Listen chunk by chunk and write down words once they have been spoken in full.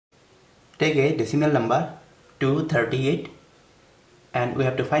Take a decimal number 238 and we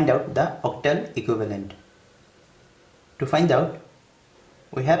have to find out the octal equivalent. To find out,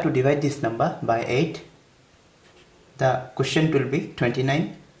 we have to divide this number by 8. The quotient will be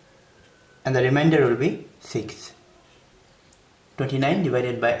 29 and the remainder will be 6. 29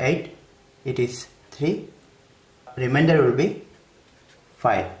 divided by 8, it is 3. Remainder will be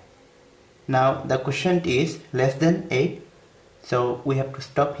 5. Now the quotient is less than 8, so we have to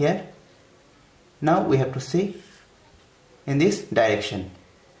stop here. Now we have to see in this direction.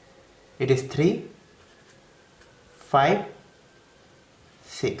 It is 3, 5,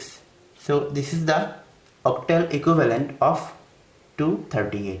 6. So this is the octal equivalent of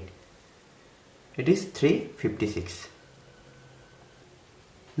 238. It is 356.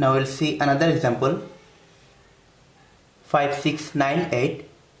 Now we'll see another example. 5698.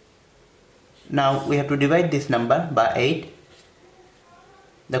 Now we have to divide this number by 8.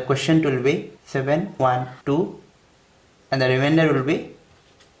 The quotient will be 712 and the remainder will be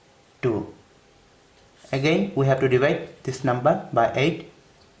 2. Again we have to divide this number by 8.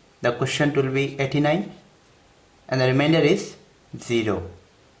 The quotient will be 89 and the remainder is 0.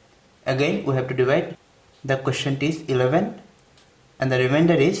 Again we have to divide. The quotient is 11 and the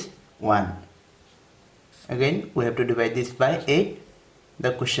remainder is 1. Again we have to divide this by 8.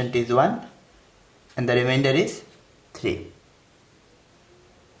 The quotient is 1 and the remainder is 3.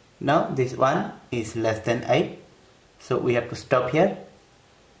 Now this 1 is less than 8, so we have to stop here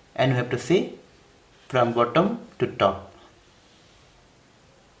and we have to see from bottom to top.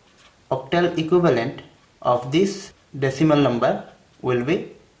 Octal equivalent of this decimal number will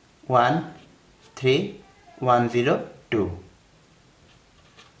be 13102.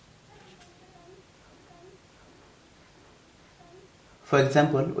 For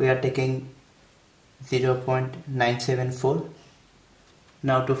example, we are taking 0.974.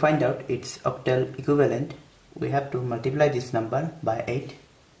 Now to find out its octal equivalent, we have to multiply this number by 8.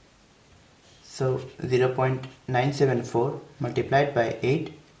 So 0.974 multiplied by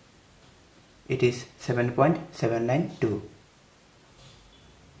 8, it is 7.792.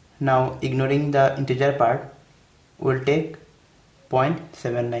 Now ignoring the integer part, we will take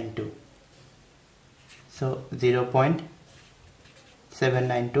 0.792. So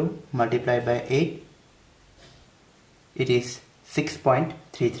 0.792 multiplied by 8, it is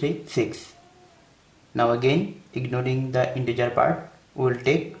 6.336. Now again ignoring the integer part, we will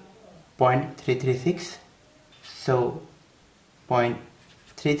take 0.336. So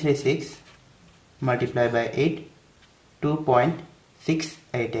 0.336 multiplied by 8,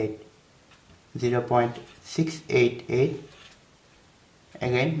 2.688. 0.688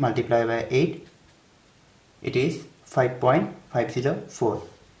 again multiplied by 8, it is 5.504.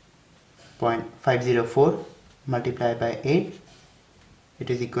 0.504 multiplied by 8, it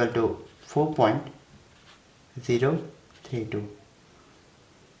is equal to 4.032.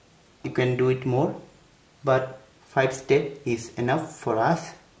 You can do it more, but 5 steps is enough for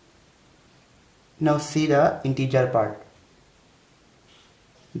us. Now see the integer part.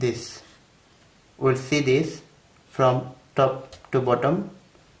 This, we'll see this from top to bottom.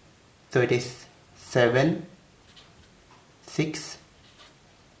 So it is 7, 6,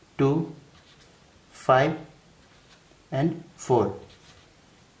 2, 5 and 4.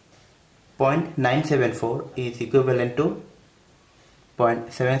 0.974 is equivalent to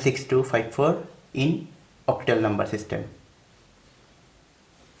 0.76254 in octal number system.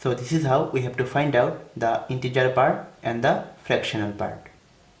 So this is how we have to find out the integer part and the fractional part.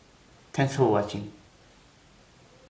 Thanks for watching.